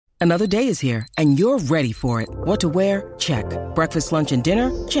Another day is here, and you're ready for it. What to wear? Check. Breakfast, lunch, and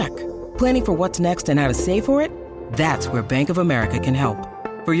dinner? Check. Planning for what's next and how to save for it? That's where Bank of America can help.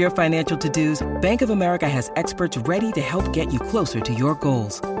 For your financial to-dos, Bank of America has experts ready to help get you closer to your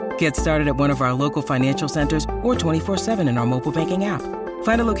goals. Get started at one of our local financial centers or 24/7 in our mobile banking app.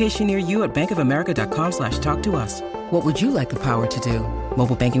 Find a location near you at bankofamerica.com/talktous. What would you like the power to do?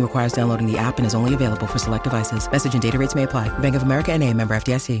 Mobile banking requires downloading the app and is only available for select devices. Message and data rates may apply. Bank of America N.A., member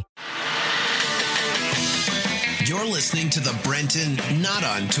FDIC. You're listening to the Brenton Not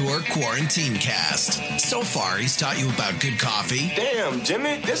On Tour Quarantine Cast. So far, he's taught you about good coffee. Damn,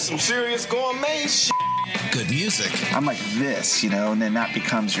 Jimmy, this some serious gourmet shit. Good music. I'm like this, and then that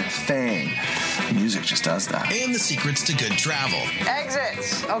becomes your thing. Music just does that. And the secrets to good travel.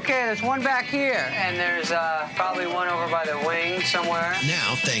 Exits. Okay, there's one back here, and there's probably one over by the wing somewhere.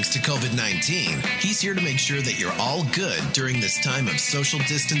 Now, thanks to COVID-19, he's here to make sure that you're all good during this time of social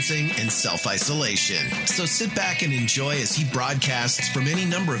distancing and self-isolation. So sit back and enjoy as he broadcasts from any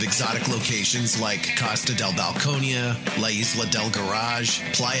number of exotic locations like Costa del Balconia, La Isla del Garage,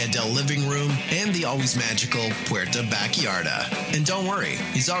 Playa del Living Room, and the always magical Puerto Backyarda. And don't worry,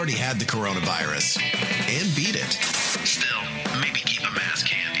 he's already had the coronavirus and beat it. Still, maybe keep a mask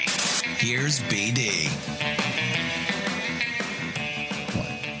handy. Here's BD.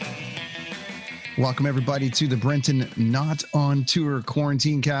 Welcome everybody to the Brenton Not On Tour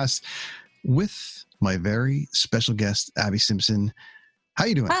Quarantine Cast with my very special guest, Abbie Simpson. How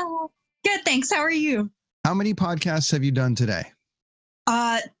you doing? Good, thanks. How are you? How many podcasts have you done today?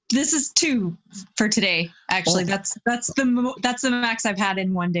 This is 2 for today. Actually, that's the max I've had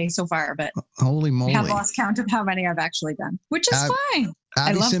in one day so far. But holy moly, I have lost count of how many I've actually done, which is fine.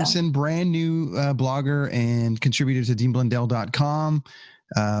 Abbie Simpson, brand new blogger and contributor to DeanBlundell.com.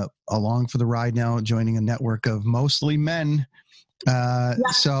 Along for the ride now, joining a network of mostly men.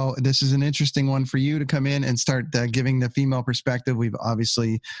 So this is an interesting one for you to come in and start giving the female perspective. We've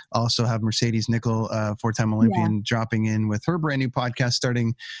obviously also have Mercedes Nichol, 4-time Olympian, dropping in with her brand new podcast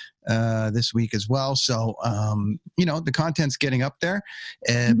starting this week as well. So, the content's getting up there,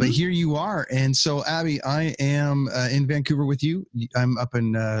 but here you are. And so, Abbie, I am in Vancouver with you. I'm up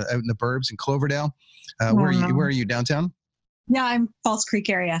in out in the burbs in Cloverdale. Where are you? Downtown? Yeah, I'm Falls Creek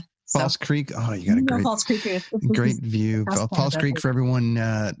area. Falls Creek. Oh, you got a great view. Falls Creek, for everyone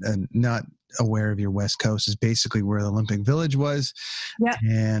not aware of your West Coast, is basically where the Olympic Village was. Yeah.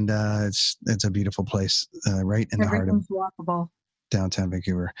 And it's a beautiful place, right in the heart of downtown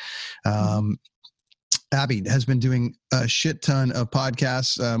Vancouver. Abbie has been doing a shit ton of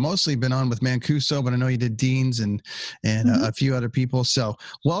podcasts, mostly been on with Mancuso, but I know you did Dean's and a few other people. So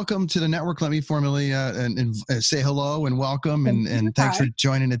welcome to the network. Let me formally and say hello and welcome and thanks for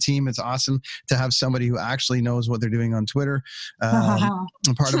joining the team. It's awesome to have somebody who actually knows what they're doing on Twitter.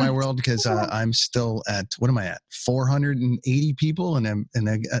 Part of my world, because I'm still at, what am I at? 480 people. And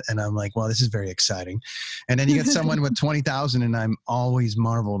I'm like, well, this is very exciting. And then you get someone with 20,000 and I'm always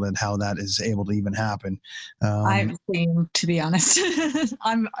marveled at how that is able to even happen. I'm saying, to be honest,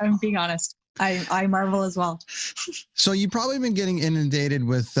 I'm being honest. I marvel as well. So you've probably been getting inundated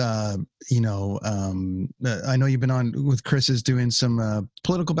with, I know you've been on with Chris's doing some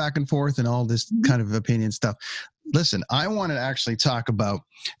political back and forth and all this kind of opinion stuff. Listen, I want to actually talk about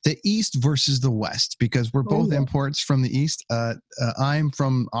the East versus the West, because we're both imports from the East. I'm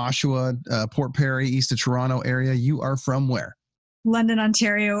from Oshawa, Port Perry, east of Toronto area. You are from where? London,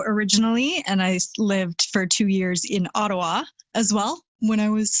 Ontario originally, and I lived for 2 years in Ottawa as well when I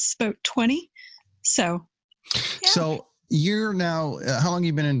was about 20. So you're now, how long have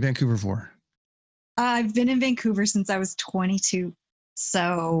you been in Vancouver for? I've been in Vancouver since I was 22.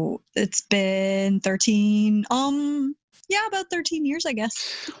 So it's been 13, about 13 years, I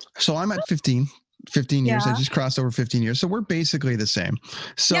guess. So I'm at 15 years. I just crossed over 15 years. So we're basically the same.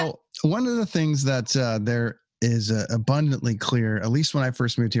 So one of the things that there is abundantly clear, at least when I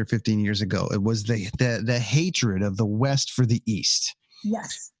first moved here 15 years ago, it was the hatred of the West for the East.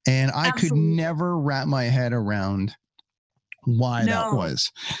 Yes. And I could never wrap my head around why that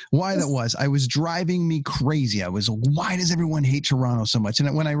was. I was driving me crazy. Why does everyone hate Toronto so much?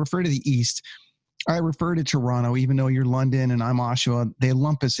 And when I refer to the East, I refer to Toronto, even though you're London and I'm Oshawa, they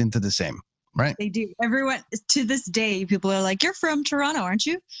lump us into the same, right? They do. Everyone, to this day, people are like, you're from Toronto, aren't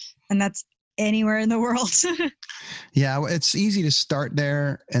you? And that's anywhere in the world. Yeah, it's easy to start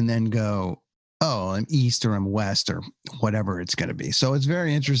there and then go, oh, I'm East or I'm West or whatever it's going to be. So it's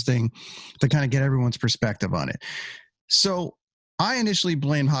very interesting to kind of get everyone's perspective on it. So I initially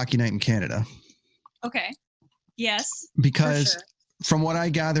blamed Hockey Night in Canada. Okay. Yes. Because from what I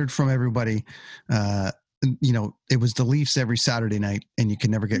gathered from everybody, it was the Leafs every Saturday night and you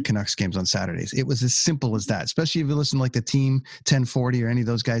could never get Canucks games on Saturdays. It was as simple as that, especially if you listen to like the Team 1040 or any of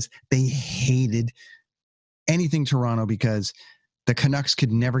those guys. They hated anything Toronto because the Canucks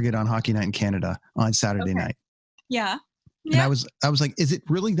could never get on Hockey Night in Canada on Saturday night. Yeah. And I was like, is it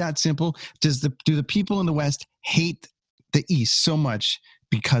really that simple? Do the people in the West hate the East so much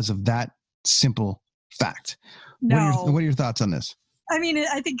because of that simple fact? No. What are your thoughts on this? I mean,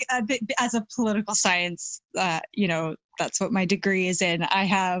 I think as a political science, that's what my degree is in. I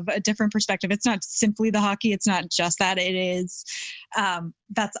have a different perspective. It's not simply the hockey. It's not just that. It is,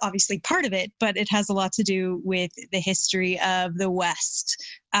 that's obviously part of it, but it has a lot to do with the history of the West,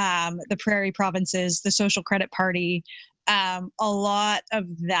 the prairie provinces, the Social Credit Party, a lot of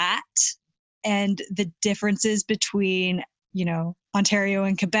that, and the differences between, Ontario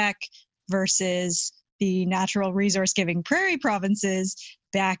and Quebec versus the natural resource giving prairie provinces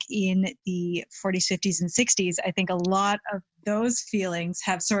back in the 40s, 50s, and 60s. I think a lot of those feelings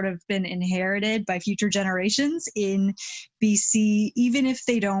have sort of been inherited by future generations in BC, even if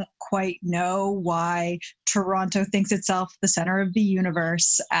they don't quite know why Toronto thinks itself the center of the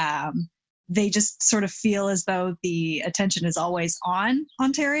universe. They just sort of feel as though the attention is always on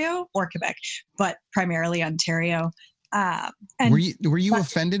Ontario or Quebec, but primarily Ontario. And were you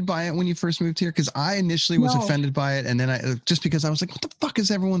offended by it when you first moved here? Because I initially was offended by it, and then just because I was like, what the fuck is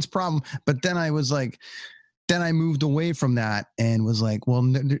everyone's problem? But then I was like, then I moved away from that and was like, well,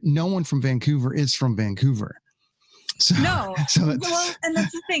 no one from Vancouver is from Vancouver. So, and that's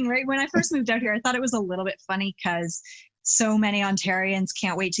the thing, right? When I first moved out here, I thought it was a little bit funny because so many Ontarians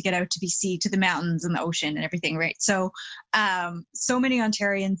can't wait to get out to BC, to the mountains and the ocean and everything, right? So, so many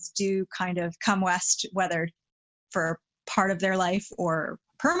Ontarians do kind of come west, whether for part of their life or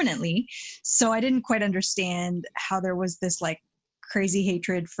permanently. So I didn't quite understand how there was this like crazy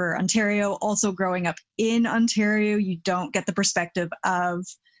hatred for Ontario. Also growing up in Ontario, you don't get the perspective of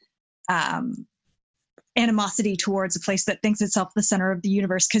animosity towards a place that thinks itself the center of the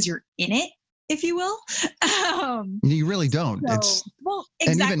universe because you're in it, if you will. You really don't.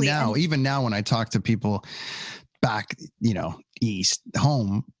 Exactly. And even now when I talk to people back, east,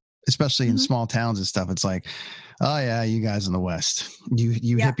 home, especially in small towns and stuff, it's like, oh yeah, you guys in the West,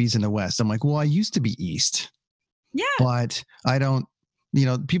 you hippies in the West. I'm like, well, I used to be East. Yeah. But I don't,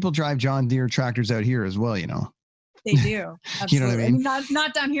 people drive John Deere tractors out here as well, They do. You know what I mean?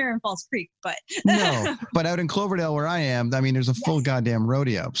 Not down here in Falls Creek, but. No, but out in Cloverdale where I am, there's a full goddamn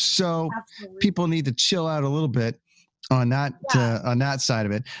rodeo. So people need to chill out a little bit on that, on that side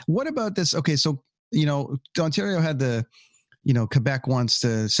of it. What about this? Okay. So, Ontario had Quebec wants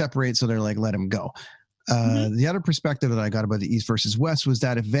to separate, so they're like, let him go. The other perspective that I got about the East versus West was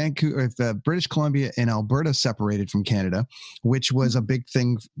that if British Columbia and Alberta separated from Canada, which was a big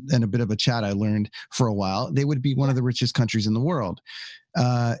thing and a bit of a chat I learned for a while, they would be one of the richest countries in the world.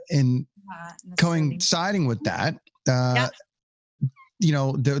 And coinciding with that, there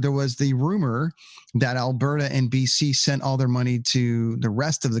was the rumor that Alberta and BC sent all their money to the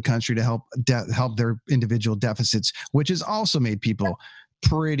rest of the country to help their individual deficits, which has also made people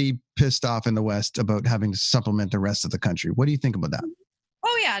pretty pissed off in the West about having to supplement the rest of the country. What do you think about that?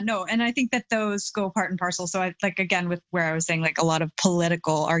 Oh yeah, no. And I think that those go part and parcel. So I again, with where I was saying, like a lot of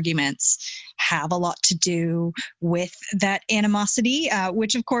political arguments have a lot to do with that animosity,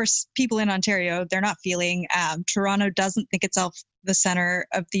 which of course people in Ontario, they're not feeling. Toronto doesn't think itself the center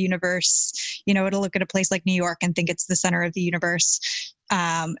of the universe. It'll look at a place like New York and think it's the center of the universe.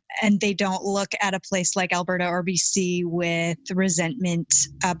 And they don't look at a place like Alberta or BC with resentment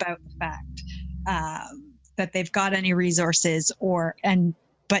about the fact that they've got any resources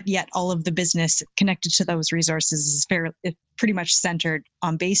but yet all of the business connected to those resources is pretty much centered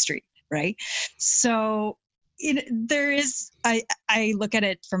on Bay Street, right? So I look at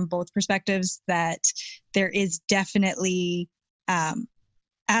it from both perspectives, that there is definitely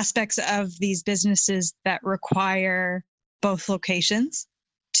aspects of these businesses that require both locations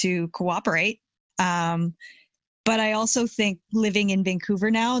to cooperate. But I also think living in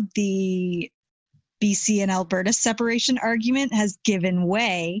Vancouver now, the BC and Alberta separation argument has given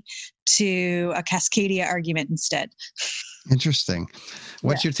way to a Cascadia argument instead. Interesting.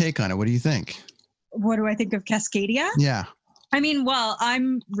 What's your take on it? What do you think? What do I think of Cascadia? Yeah. I mean, well,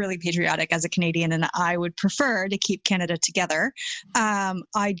 I'm really patriotic as a Canadian, and I would prefer to keep Canada together.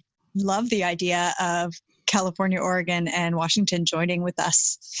 I love the idea of California, Oregon, and Washington joining with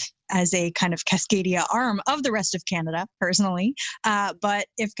us as a kind of Cascadia arm of the rest of Canada, personally. But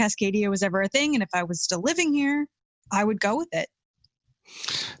if Cascadia was ever a thing, and if I was still living here, I would go with it.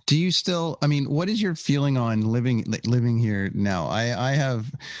 Do you still, I mean, what is your feeling on living here now? I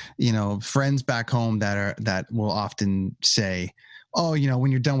have, friends back home that will often say, oh,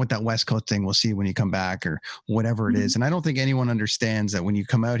 when you're done with that West Coast thing, we'll see you when you come back or whatever it is. And I don't think anyone understands that when you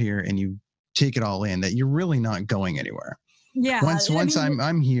come out here and you take it all in, that you're really not going anywhere. Yeah. Once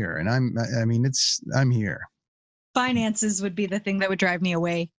I'm here and I'm here. Finances would be the thing that would drive me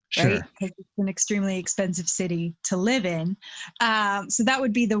away. Sure. Right? Because it's an extremely expensive city to live in. So that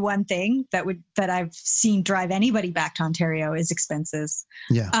would be the one thing that I've seen drive anybody back to Ontario is expenses.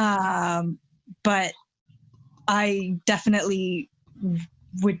 Yeah. But I definitely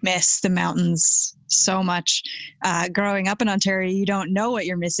would miss the mountains so much. Growing up in Ontario, you don't know what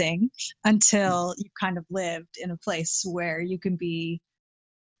you're missing until you've kind of lived in a place where you can be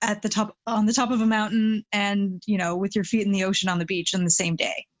on the top of a mountain and, with your feet in the ocean on the beach on the same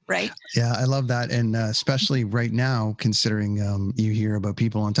day. Right. Yeah, I love that. And especially right now, considering you hear about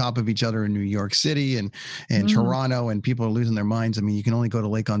people on top of each other in New York City and Toronto, and people are losing their minds. I mean, you can only go to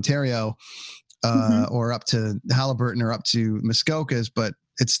Lake Ontario or up to Halliburton or up to Muskokas, but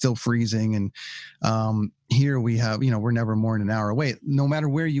it's still freezing. And here we have, we're never more than an hour away. No matter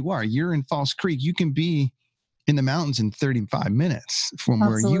where you are, you're in False Creek, you can be in the mountains in 35 minutes from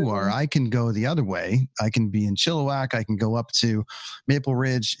Absolutely. where you are. I can go the other way. I can be in Chilliwack. I can go up to Maple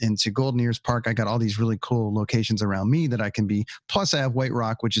Ridge into Golden Ears Park. I got all these really cool locations around me that I can be. Plus I have White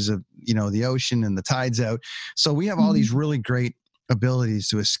Rock, which is the ocean and the tide's out. So we have all these really great abilities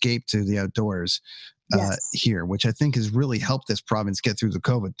to escape to the outdoors here, which I think has really helped this province get through the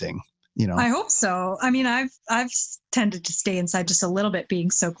COVID thing. I hope so. I mean, I've tended to stay inside just a little bit, being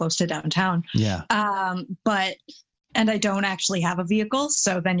so close to downtown. Yeah. And I don't actually have a vehicle,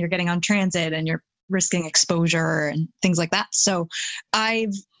 so then you're getting on transit and you're risking exposure and things like that. So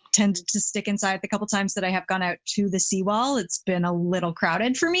I've tended to stick inside the couple times that I have gone out to the seawall. It's been a little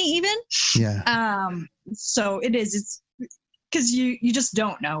crowded for me, even. Yeah. So it's because you just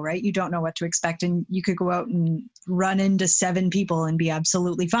don't know, right? You don't know what to expect, and you could go out and run into 7 people and be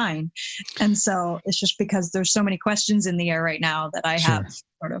absolutely fine. And so it's just because there's so many questions in the air right now that I have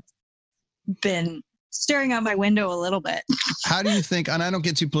sort of been staring out my window a little bit. How do you think, and I don't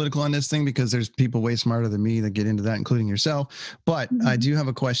get too political on this thing because there's people way smarter than me that get into that, including yourself, but I do have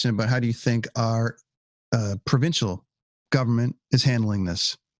a question about how do you think our provincial government is handling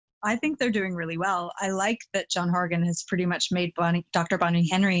this? I think they're doing really well. I like that John Horgan has pretty much made Dr. Bonnie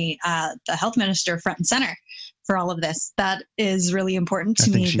Henry the health minister front and center for all of this. That is really important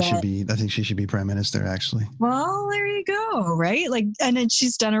to me. I think she should be prime minister, actually. Well, there you go, right? And then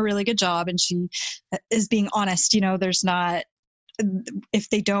she's done a really good job, and she is being honest. There's not,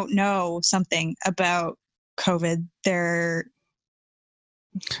 if they don't know something about COVID,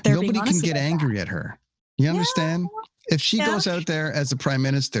 nobody can get angry at her. You understand? If she goes out there as the prime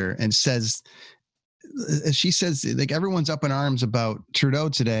minister and says, like, everyone's up in arms about Trudeau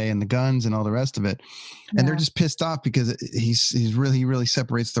today and the guns and all the rest of it, and they're just pissed off because he really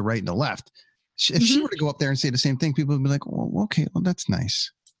separates the right and the left. If she were to go up there and say the same thing, people would be like, well, okay, well, that's nice.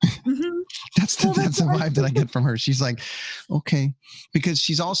 That's the vibe that I get from her. She's like, okay, because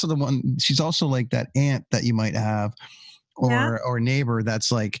she's also like that aunt that you might have or neighbor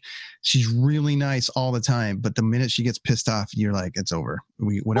that's like, she's really nice all the time, but the minute she gets pissed off, you're like, it's over.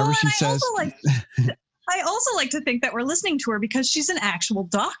 Whatever she says. I also like to think that we're listening to her because she's an actual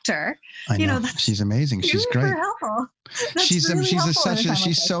doctor. I know. She's amazing. She's great. She's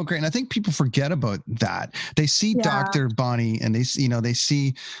so great. And I think people forget about that. They see Dr. Bonnie and they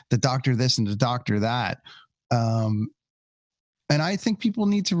see the doctor this and the doctor that. And I think people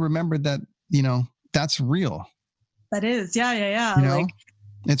need to remember that, that's real. That is. Yeah.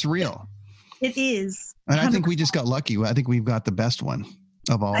 It's real. It is. And I think we just got lucky. I think we've got the best one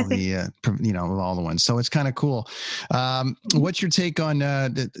of all of all the ones. So it's kind of cool. What's your take on,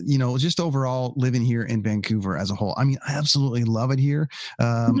 just overall living here in Vancouver as a whole? I mean, I absolutely love it here.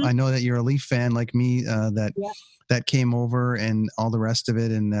 I know that you're a Leaf fan like me, that came over and all the rest of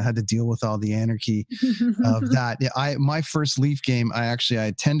it, and had to deal with all the anarchy of that. My first Leaf game, I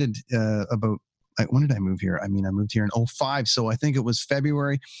attended when did I move here? I mean, I moved here in 2005. So I think it was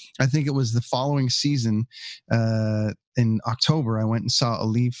February. I think it was the following season in October, I went and saw a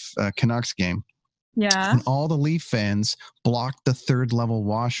Leaf Canucks game. Yeah. And all the Leaf fans blocked the 3rd level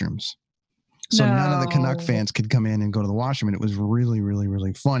washrooms. So none of the Canuck fans could come in and go to the washroom. And it was really, really,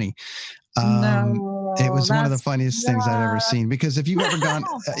 really funny. It was one of the funniest things I've ever seen, because if you've ever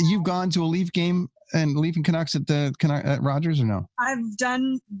gone to a Leaf game and Leaf and Canucks at Rogers, or no? I've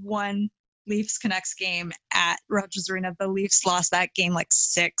done one Leafs Canucks game at Rogers Arena. The Leafs lost that game like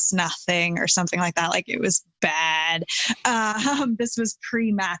 6-0 or something like that. Like, it was bad. This was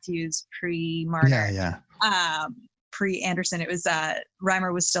pre-Matthews, pre-Marner, pre-Anderson. It was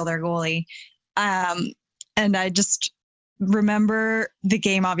Reimer was still their goalie. And I just remember the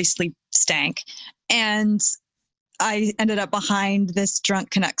game obviously stank. And I ended up behind this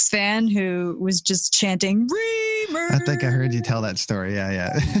drunk Canucks fan who was just chanting, Reimer! I think I heard you tell that story.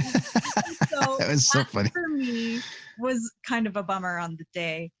 Yeah. So that was so funny. For me, was kind of a bummer on the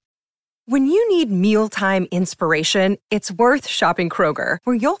day. When you need mealtime inspiration, it's worth shopping Kroger,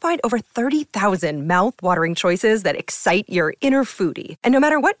 where you'll find over 30,000 mouth-watering choices that excite your inner foodie. And no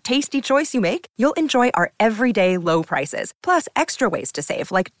matter what tasty choice you make, you'll enjoy our everyday low prices, plus extra ways to save,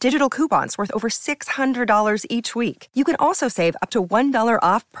 like digital coupons worth over $600 each week. You can also save up to $1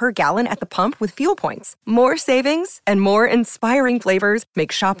 off per gallon at the pump with fuel points. More savings and more inspiring flavors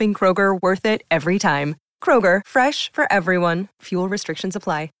make shopping Kroger worth it every time. Kroger, fresh for everyone. Fuel restrictions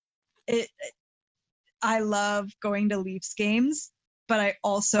apply. I love going to Leafs games, but I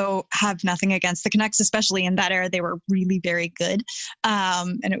also have nothing against the Canucks, especially in that era. They were really very good,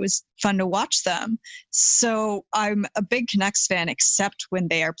 and it was fun to watch them. So I'm a big Canucks fan, except when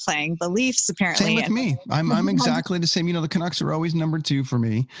they are playing the Leafs, apparently. Same with me. I'm exactly the same. The Canucks are always number 2 for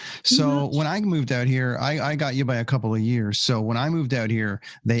me. So when I moved out here, I got you by a couple of years. So when I moved out here,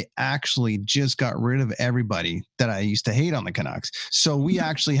 they actually just got rid of everybody that I used to hate on the Canucks. So we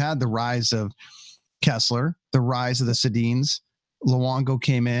actually had the rise of Kessler, the rise of the Sedins. Luongo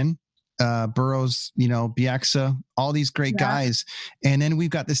came in, Burrows, Bieksa, all these great guys. And then we've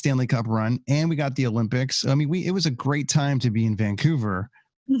got the Stanley Cup run and we got the Olympics. I mean, it was a great time to be in Vancouver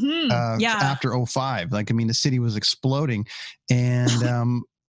after 2005. The city was exploding. And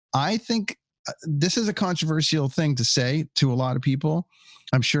I think this is a controversial thing to say to a lot of people.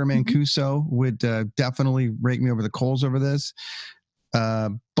 I'm sure Mancuso would definitely rake me over the coals over this.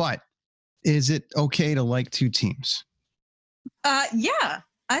 But is it okay to like two teams? Yeah,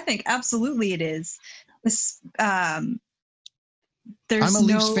 I think absolutely it is. This, I'm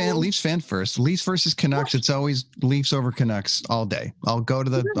a Leafs fan first. Leafs versus Canucks. It's always Leafs over Canucks all day. I'll go to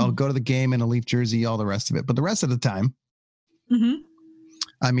the game in a Leaf jersey, all the rest of it. But the rest of the time, when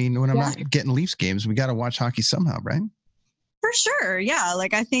I'm not getting Leafs games, we got to watch hockey somehow, right? For sure. Yeah.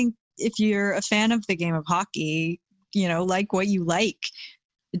 I think if you're a fan of the game of hockey, like what you like,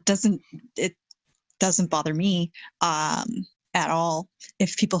 it doesn't bother me at all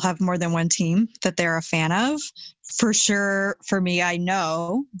if people have more than one team that they're a fan of. For sure, for me, I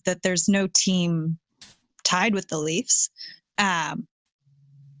know that there's no team tied with the Leafs.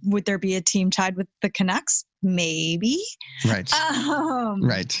 Would there be a team tied with the Canucks? Maybe. Right.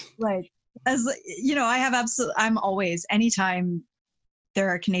 Right. I'm always, anytime there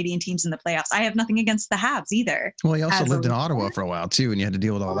are Canadian teams in the playoffs, I have nothing against the Habs either. Well, you also lived in Ottawa for a while too, and you had to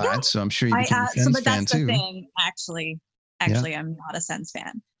deal with all that. So I'm sure you became a Sens fan too. But that's the thing. Actually, I'm not a Sens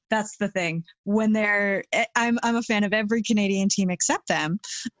fan. That's the thing. When I'm a fan of every Canadian team except them,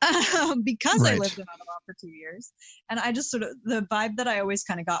 because I lived in Ottawa for 2 years, and I just sort of, the vibe that I always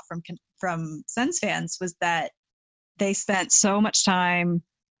kind of got from Sens fans was that they spent so much time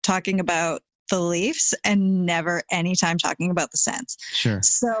talking about the Leafs and never any time talking about the Sens. Sure.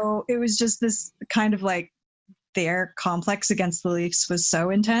 So it was just this kind of their complex against the Leafs was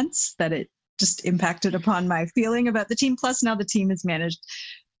so intense that it just impacted upon my feeling about the team. Plus now the team is managed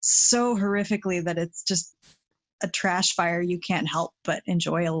so horrifically that it's just a trash fire you can't help but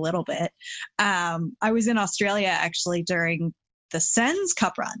enjoy a little bit. I was in Australia actually during the Sens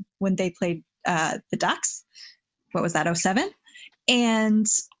Cup run when they played the Ducks. What was that, 2007? And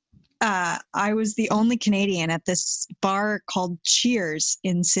I was the only Canadian at this bar called Cheers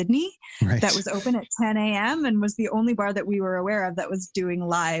in Sydney that was open at 10 a.m. and was the only bar that we were aware of that was doing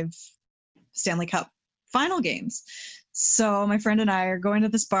live Stanley Cup final games. So my friend and I are going to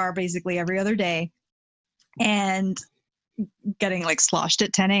this bar basically every other day and getting sloshed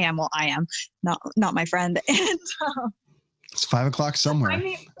at 10 a.m. Well, I am, not my friend. And it's 5 o'clock somewhere.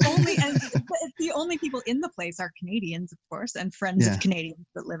 The only people in the place are Canadians, of course, and friends of Canadians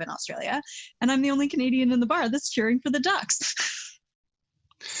that live in Australia. And I'm the only Canadian in the bar that's cheering for the Ducks.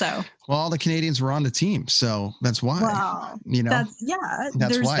 So, well, all the Canadians were on the team, so that's why. Wow.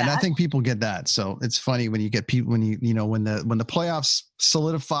 That's why. And I think people get that. So it's funny when you get people when the playoffs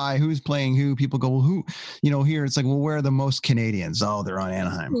solidify who's playing who, people go, well, who, here it's where are the most Canadians? Oh, they're on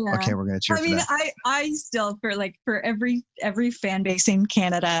Anaheim. Yeah. Okay, we're gonna cheer for that. I still for every fan base in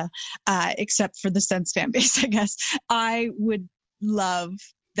Canada, except for the Sens fan base, I guess, I would love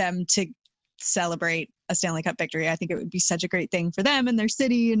them to celebrate a Stanley Cup victory. I think it would be such a great thing for them and their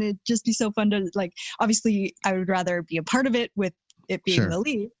city, and it'd just be so fun to like, obviously I would rather be a part of it with it being the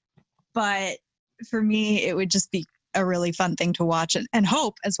lead, but for me, it would just be a really fun thing to watch and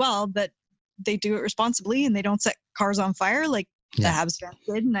hope as well that they do it responsibly and they don't set cars on fire like the Habs fans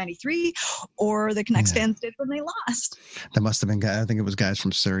did in 93 or the Canucks fans did when they lost. That must have been guys. I think it was guys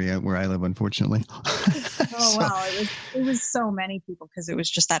from Surrey where I live, unfortunately. Wow. It was so many people because it was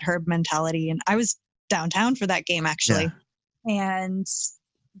just that Herb mentality. And I was downtown for that game actually. Yeah. And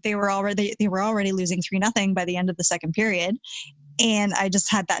they were already losing 3-0 by the end of the second period. And I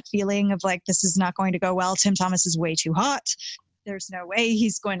just had that feeling of like, this is not going to go well. Tim Thomas is way too hot. There's no way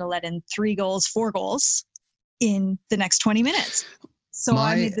he's going to let in 4 goals in the next 20 minutes. So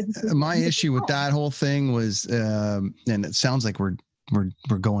my issue with that whole thing was, and it sounds like we're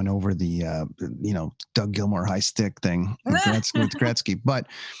going over the, Doug Gilmour high stick thing with Gretzky, but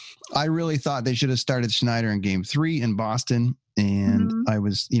I really thought they should have started Schneider in game 3 in Boston. And I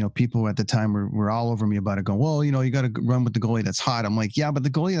was, people at the time were all over me about it going, well, you got to run with the goalie that's hot. I'm like, yeah, but the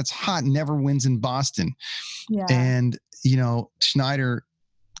goalie that's hot never wins in Boston. Yeah. And, Schneider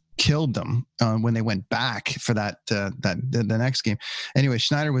killed them when they went back for the next game. Anyway,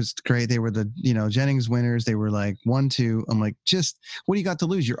 Schneider was great. They were the, Jennings winners. They were like 1-2. I'm like, just what do you got to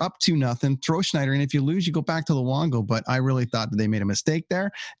lose? You're up 2-0. Throw Schneider in. If you lose, you go back to Luongo. But I really thought that they made a mistake there.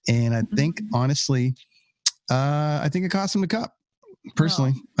 And I think, honestly, I think it cost him the cup.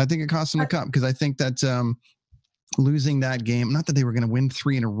 Personally, I think it cost him the cup because I think that losing that game, not that they were going to win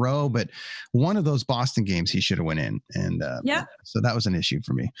 3 in a row, but one of those Boston games he should have went in. And so that was an issue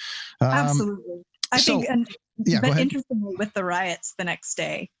for me. Absolutely. I think, but interestingly with the riots the next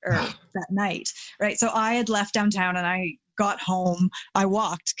day or that night, right? So I had left downtown and I got home. I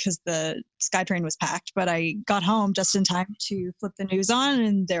walked because the SkyTrain was packed, but I got home just in time to flip the news on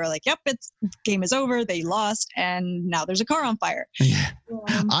and they were like, yep, game is over. They lost. And now there's a car on fire. Yeah.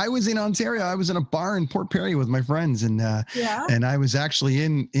 I was in Ontario. I was in a bar in Port Perry with my friends and I was actually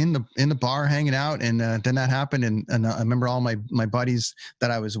in the bar hanging out. And then that happened. And I remember all my buddies that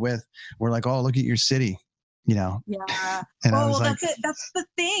I was with were like, oh, look at your city, Yeah. And well, that's it. That's the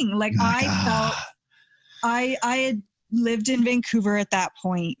thing. Like I felt I had lived in Vancouver at that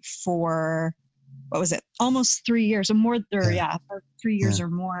point for, what was it? Almost 3 years or more, 3 years or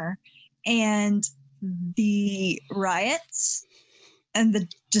more. And the riots and the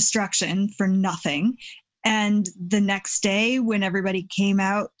destruction for nothing. And the next day when everybody came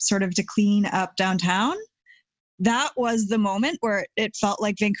out sort of to clean up downtown, that was the moment where it felt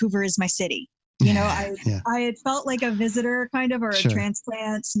like Vancouver is my city. I had felt like a visitor kind of, or a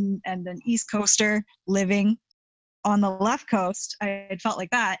transplant and an East Coaster living on the left coast. I had felt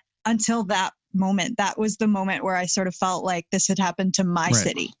like that until that moment. That was the moment where I sort of felt like this had happened to my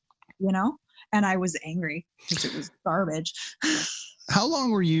city, and I was angry because it was garbage. How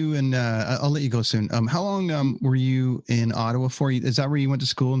long were you in, I'll let you go soon. How long were you in Ottawa for? Is that where you went to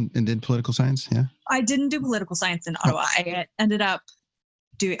school and did political science? Yeah. I didn't do political science in Ottawa. I ended up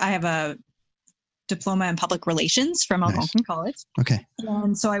I have a diploma in public relations from Algonquin College. Okay.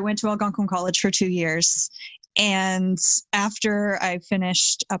 And so I went to Algonquin College for 2 years. And after I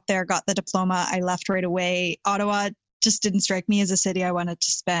finished up there, got the diploma, I left right away. Ottawa just didn't strike me as a city I wanted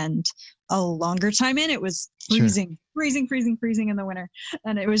to spend a longer time in. It was freezing in the winter.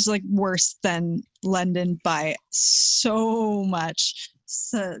 And it was like worse than London by so much.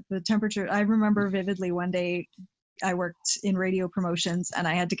 So the temperature, I remember vividly one day I worked in radio promotions and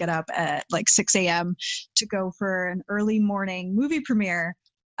I had to get up at like 6 a.m. to go for an early morning movie premiere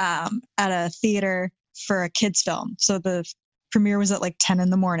at a theater for a kids film. So the premiere was at like 10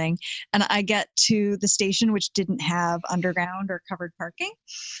 in the morning and I get to the station, which didn't have underground or covered parking.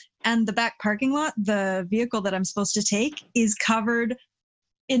 And the back parking lot, the vehicle that I'm supposed to take is covered,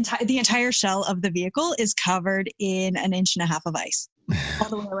 the entire shell of the vehicle is covered in 1.5 inches of ice all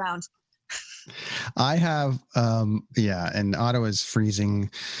the way around. I have, and Ottawa's freezing.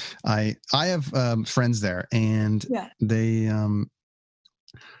 I have friends there and they,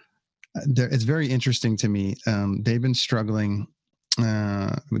 it's very interesting to me. They've been struggling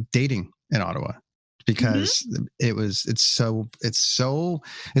with dating in Ottawa because it's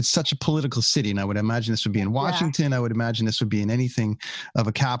such a political city. And I would imagine this would be in Washington. I would imagine this would be in anything of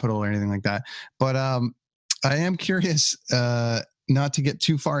a capital or anything like that. But I am curious, not to get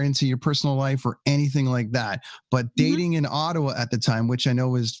too far into your personal life or anything like that, but dating in Ottawa at the time, which I know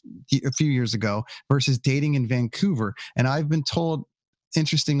was a few years ago, versus dating in Vancouver. And I've been told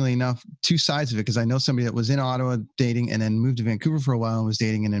interestingly enough, two sides of it, because I know somebody that was in Ottawa dating and then moved to Vancouver for a while and was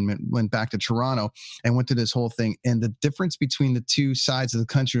dating and then went back to Toronto and went through this whole thing. And the difference between the two sides of the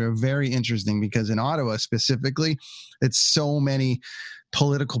country are very interesting, because in Ottawa specifically, it's so many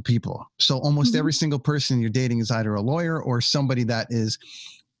political people. So almost every single person you're dating is either a lawyer or somebody that is,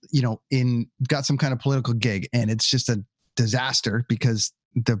 got some kind of political gig. And it's just a disaster, because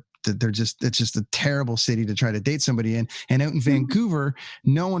it's just a terrible city to try to date somebody in. And out in Vancouver,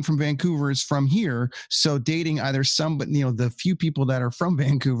 no one from Vancouver is from here. So dating either somebody, the few people that are from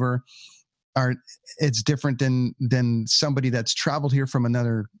Vancouver it's different than somebody that's traveled here from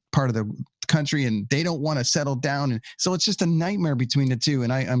another part of the country, and they don't want to settle down. And so it's just a nightmare between the two.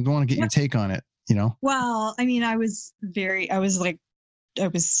 And I'm going to get your take on it, Well, I mean, I was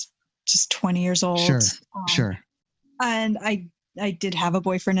just 20 years old. Sure. And I did have a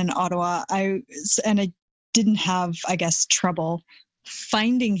boyfriend in Ottawa. I didn't have, I guess, trouble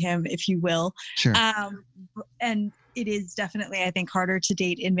finding him, if you will. Sure. And it is definitely, I think, harder to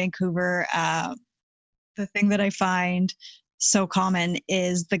date in Vancouver. The thing that I find so common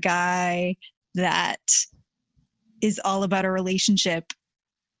is the guy that is all about a relationship,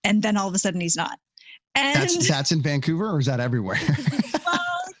 and then all of a sudden he's not. And that's in Vancouver, or is that everywhere? Well,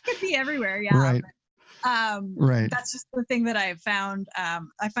 it could be everywhere. Yeah. Right. Right. That's just the thing that I have found.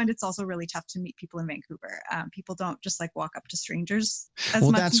 I find it's also really tough to meet people in Vancouver. People don't just walk up to strangers as much.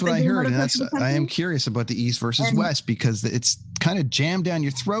 Well, that's what I heard. And I am curious about the East versus West, because it's kind of jammed down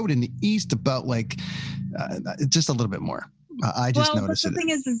your throat in the East about just a little bit more. I just noticed it. The thing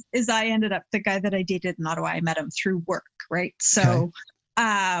is I ended up, the guy that I dated in Ottawa, I met him through work. Right. So,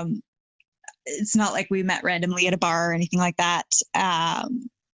 it's not like we met randomly at a bar or anything like that. I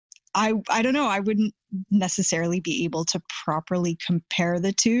don't know. I wouldn't necessarily be able to properly compare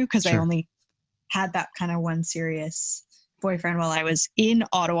the two, because I only had that kind of one serious boyfriend while I was in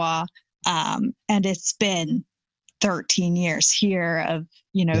Ottawa. And it's been 13 years here of,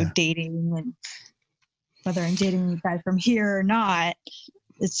 dating, and whether I'm dating a guy from here or not,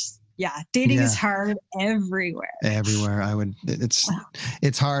 dating is hard everywhere. It's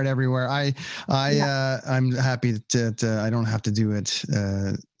hard everywhere. I'm happy to I don't have to do it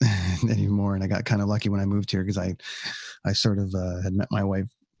anymore. And I got kind of lucky when I moved here, because I sort of had met my wife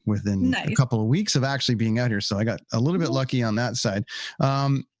within a couple of weeks of actually being out here. So I got a little bit lucky on that side.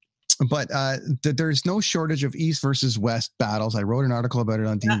 But there's no shortage of East versus West battles. I wrote an article about it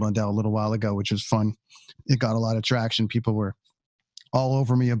on Dean Blundell a little while ago, which was fun. It got a lot of traction. People were all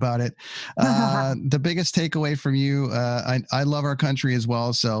over me about it. The biggest takeaway from you, I love our country as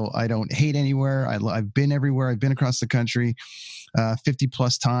well, so I don't hate anywhere. I've been everywhere. I've been across the country 50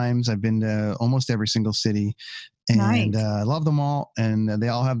 plus times. I've been to almost every single city, and I love them all, and they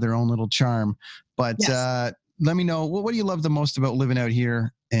all have their own little charm. But let me know, what do you love the most about living out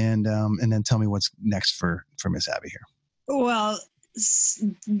here? And then tell me what's next for Miss Abbie here. Well,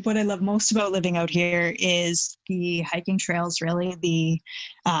 what I love most about living out here is the hiking trails, really, the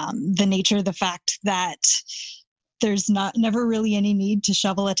nature, the fact that there's never really any need to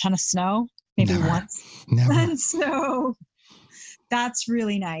shovel a ton of snow, maybe once. Never. And so that's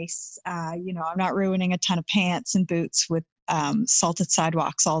really nice. I'm not ruining a ton of pants and boots with salted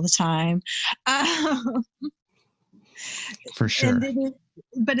sidewalks all the time. For sure.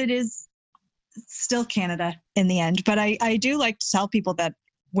 But it is still Canada in the end. But I do like to tell people that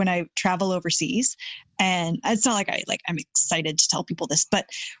when I travel overseas, and it's not like I'm excited to tell people this, but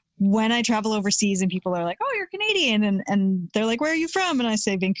when I travel overseas and people are like, "Oh, you're Canadian," and they're like, "Where are you from?" And I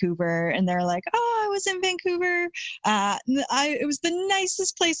say Vancouver, and they're like, "Oh, I was in Vancouver. It was the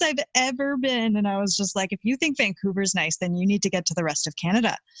nicest place I've ever been." And I was just like, if you think Vancouver's nice, then you need to get to the rest of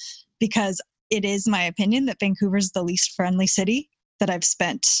Canada, because it is my opinion that Vancouver's the least friendly city that I've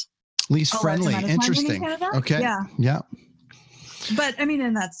spent. Least friendly. Interesting. Okay. Yeah. But I mean,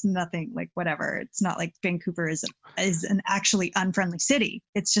 and that's nothing, whatever. It's not like Vancouver is an actually unfriendly city.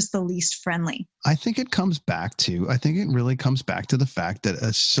 It's just the least friendly. I think it really comes back to the fact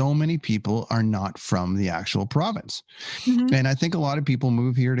that so many people are not from the actual province. Mm-hmm. And I think a lot of people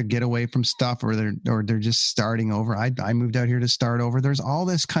move here to get away from stuff, or they're just starting over. I moved out here to start over. There's all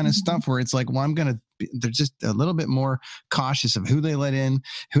this kind of stuff where it's like, well, they're just a little bit more cautious of who they let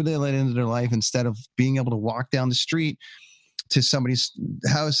into their life, instead of being able to walk down the street to somebody's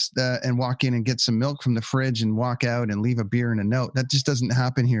house and walk in and get some milk from the fridge and walk out and leave a beer and a note. That just doesn't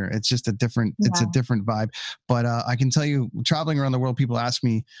happen here. It's just it's a different vibe. But I can tell you, traveling around the world, people ask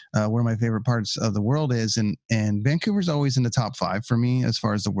me where my favorite parts of the world is. And Vancouver's always in the top 5 for me as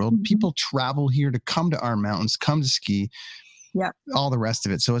far as the world. Mm-hmm. People travel here to come to our mountains, come to ski, all the rest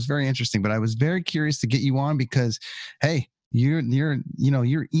of it. So it's very interesting. But I was very curious to get you on because, hey,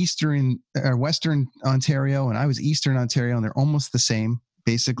 you're Eastern or Western Ontario, and I was Eastern Ontario, and they're almost the same.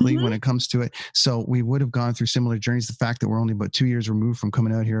 Basically, when it comes to it. So we would have gone through similar journeys. The fact that we're only about 2 years removed from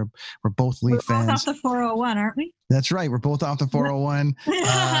coming out here, we're both Leaf fans. We're both off the 401, aren't we? That's right. We're both off the 401.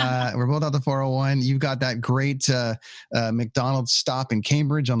 We're both off the 401. You've got that great McDonald's stop in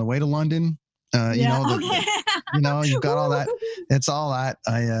Cambridge on the way to London. You've got all that. It's all that.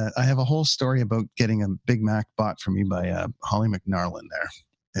 I have a whole story about getting a Big Mac bought for me by Holly McNarlin there.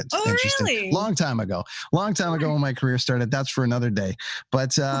 It's interesting. Really? Long time ago when my career started. That's for another day.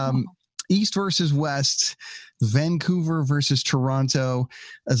 But East versus West, Vancouver versus Toronto.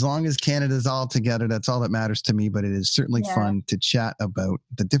 As long as Canada's all together, that's all that matters to me. But it is certainly fun to chat about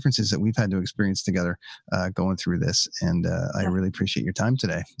the differences that we've had to experience together going through this. And I really appreciate your time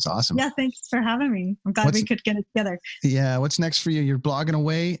today. It's awesome. Yeah, thanks for having me. I'm glad we could get it together. Yeah, what's next for you? You're blogging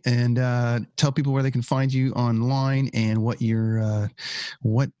away, and tell people where they can find you online and what you're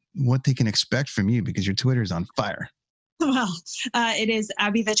what they can expect from you, because your Twitter is on fire. Well, it is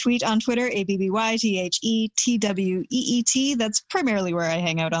Abbie the Tweet on Twitter, ABBYTHETWEET. That's primarily where I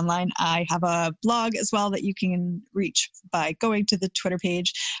hang out online. I have a blog as well that you can reach by going to the Twitter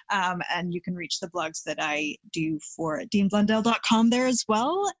page, and you can reach the blogs that I do for DeanBlundell.com there as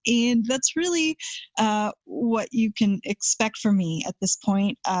well. And that's really what you can expect from me at this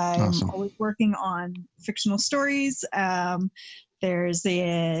point. I'm always working on fictional stories. There's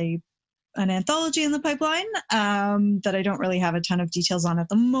an anthology in the pipeline that I don't really have a ton of details on at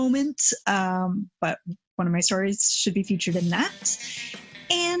the moment, but one of my stories should be featured in that.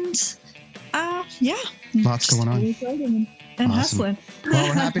 And lots going on. And hustling. Well,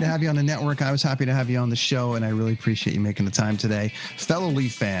 we're happy to have you on the network. I was happy to have you on the show, and I really appreciate you making the time today. Fellow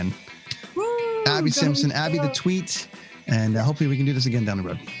Leaf fan, Abbie Simpson, Abbie the Tweet, and hopefully we can do this again down the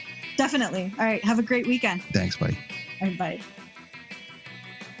road. Definitely. All right. Have a great weekend. Thanks, buddy. All right, bye.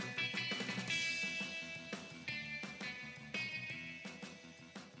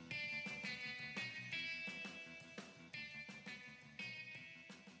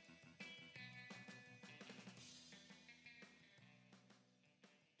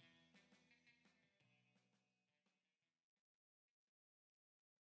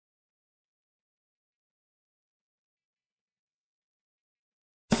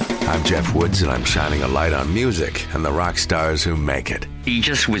 I'm Jeff Woods, and I'm shining a light on music and the rock stars who make it. He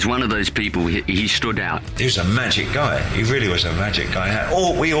just was one of those people, he stood out. He was a magic guy. He really was a magic guy.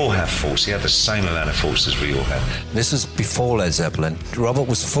 We all have faults. He had the same amount of faults as we all had. This was before Led Zeppelin. Robert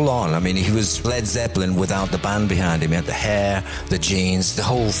was full on. I mean, he was Led Zeppelin without the band behind him. He had the hair, the jeans, the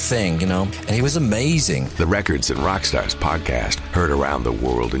whole thing, and he was amazing. The Records and Rockstars podcast, heard around the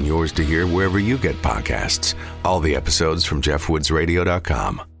world and yours to hear wherever you get podcasts. All the episodes from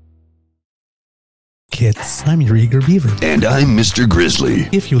JeffWoodsRadio.com. Kids, I'm your eager beaver. And I'm Mr. Grizzly.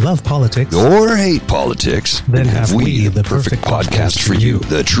 If you love politics or hate politics, then have we the perfect podcast for you.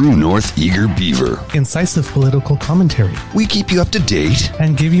 The True North Eager Beaver. Incisive political commentary. We keep you up to date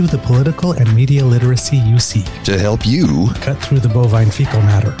and give you the political and media literacy you seek to help you cut through the bovine fecal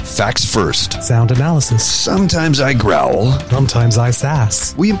matter. Facts first. Sound analysis. Sometimes I growl. Sometimes I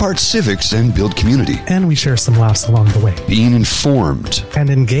sass. We impart civics and build community. And we share some laughs along the way. Being informed and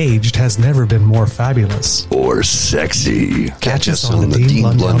engaged has never been more fabulous. Or sexy. Catch us on the Dean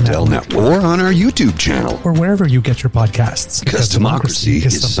Blundell Network. Or on our YouTube channel. Or wherever you get your podcasts. Because democracy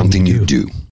is something you do.